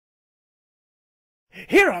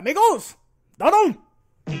Here, amigos! Donald!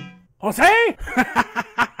 Jose!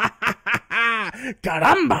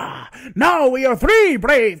 Caramba! Now we are 3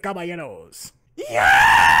 brave caballeros!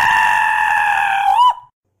 Yeah!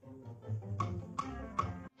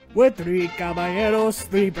 We're 3 caballeros,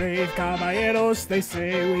 3 brave caballeros. They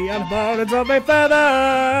say we are birds of a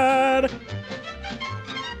feather.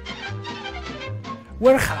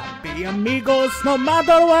 We're happy amigos, no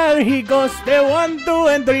matter where he goes. The 1, 2,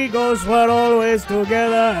 and 3 goes, we're always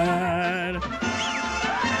together.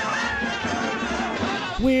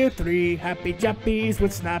 We're 3 happy chappies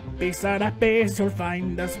with snappy sarapes. You'll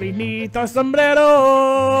find us beneath our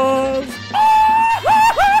sombreros.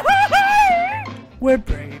 We're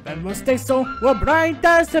brave and we'll stay so. We're bright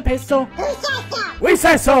as a peso. We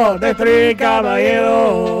say so, the 3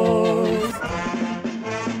 caballeros.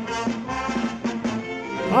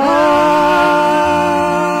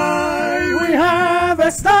 We have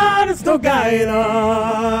the stars to guide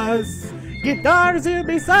us. Guitars here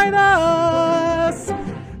beside us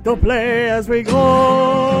to play as we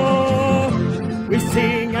go. We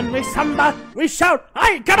sing and we samba, we shout,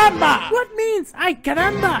 ay caramba! What means ay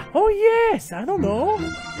caramba? Oh yes, I don't know.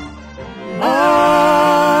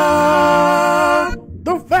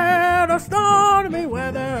 To fare the stormy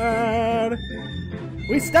weather,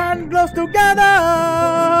 we stand close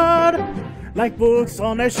together, like books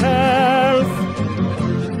on a shelf.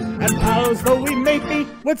 And pals though we may be,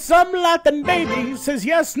 with some Latin baby says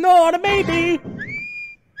yes, no, or maybe.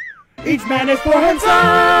 Each man is for himself.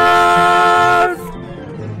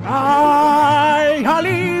 Ay,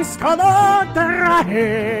 Jalisco no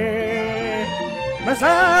traje, me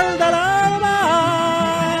sal del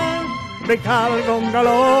alma, brincar con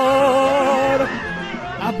calor.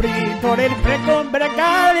 Abrir por el pregón,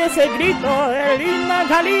 bregar ese grito, el himno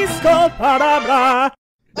Jalisco para hablar.